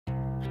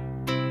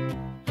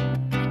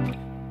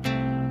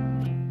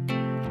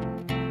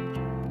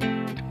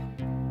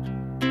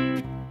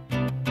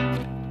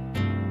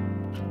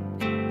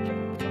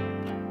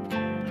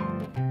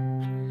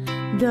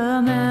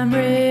The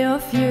memory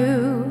of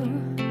you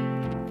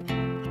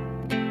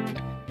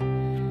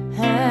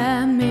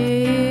and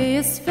me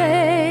is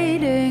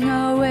fading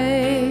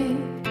away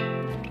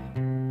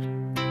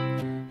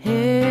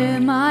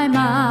in my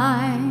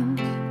mind,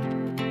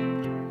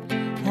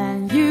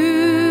 and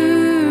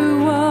you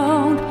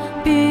won't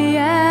be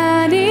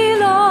any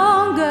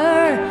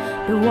longer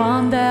the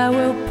one that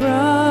will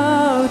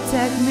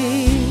protect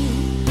me.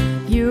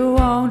 You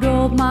won't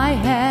hold my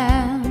hand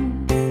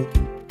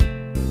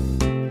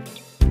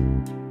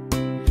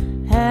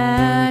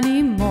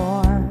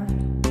anymore.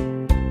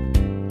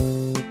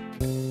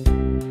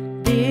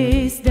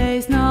 These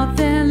days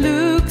nothing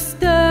looks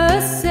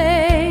the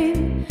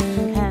same,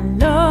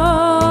 and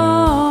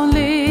loneliness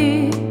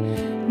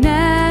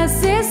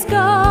is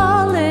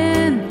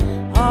calling.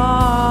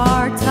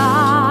 Our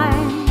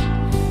time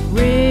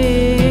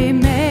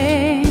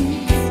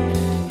remains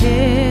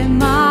in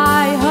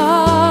my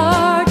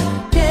heart.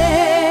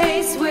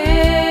 Days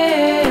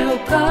will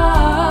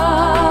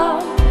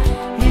come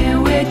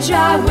in which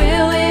I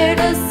will hear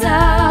the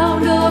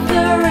sound of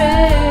the rain.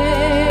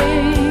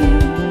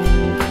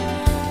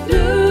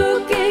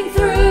 Looking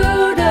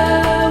through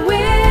the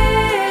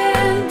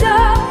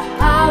window,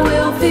 I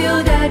will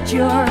feel that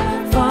you're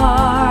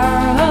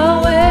far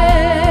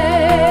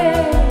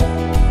away,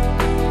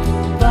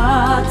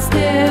 but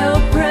still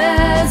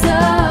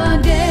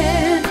present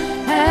in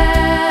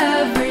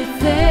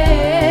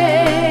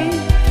everything.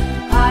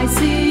 I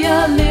see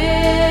a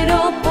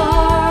little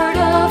part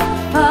of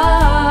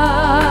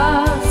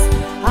us.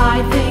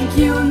 I think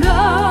you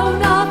know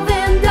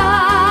nothing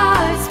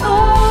dies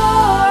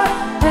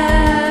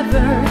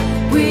forever.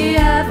 We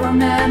have our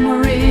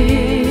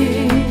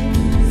memories.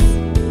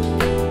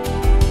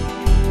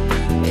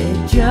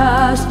 It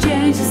just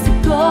changes the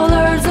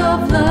colors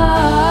of love.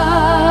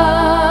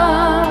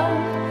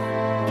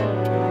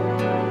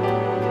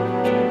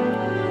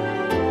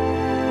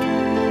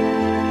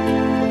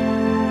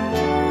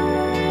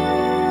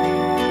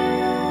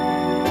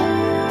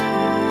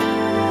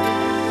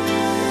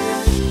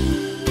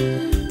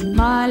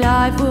 My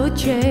life will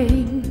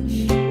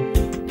change,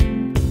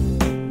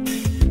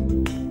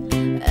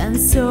 and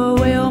so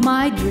will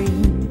my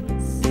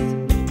dreams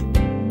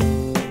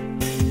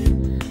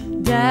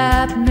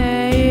that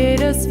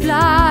made us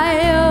fly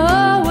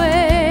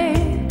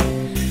away.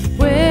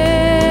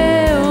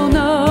 Will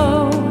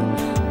no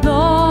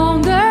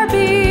longer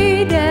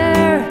be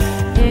there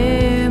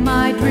in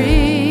my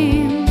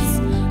dreams.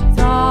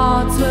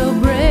 Thoughts will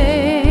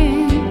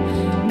bring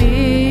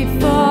me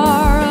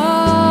far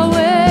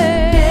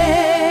away.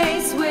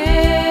 Days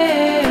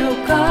will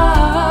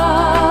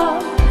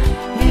come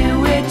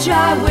in which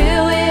I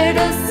will hear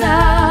the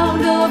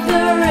sound of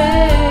the rain.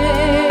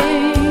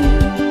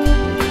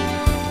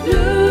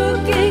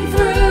 Looking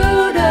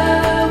through the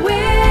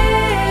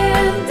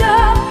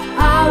window, I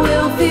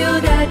will feel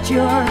that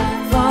you're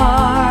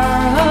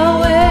far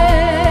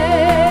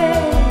away,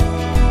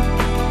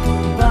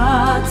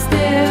 but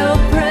still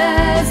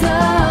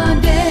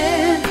present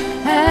in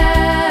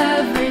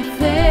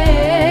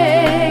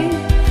everything.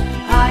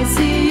 I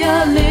see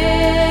a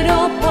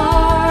little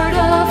part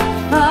of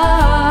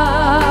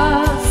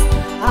us.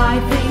 I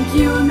think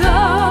you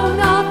know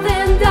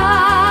nothing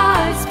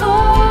dies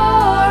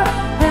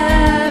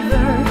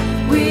forever.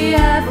 We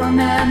have our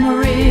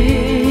memories.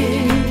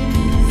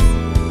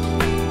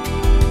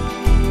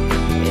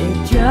 It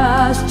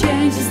just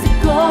changes the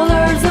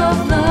colors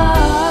of love.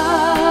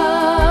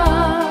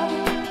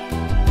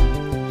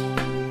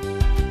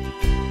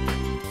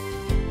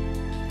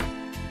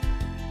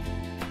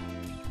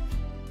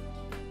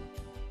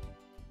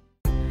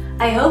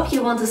 I hope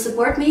you want to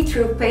support me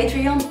through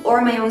Patreon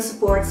or my own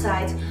support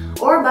site,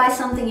 or buy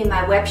something in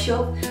my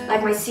webshop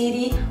like my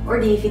CD or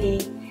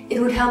DVD. It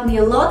would help me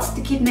a lot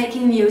to keep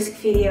making music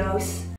videos.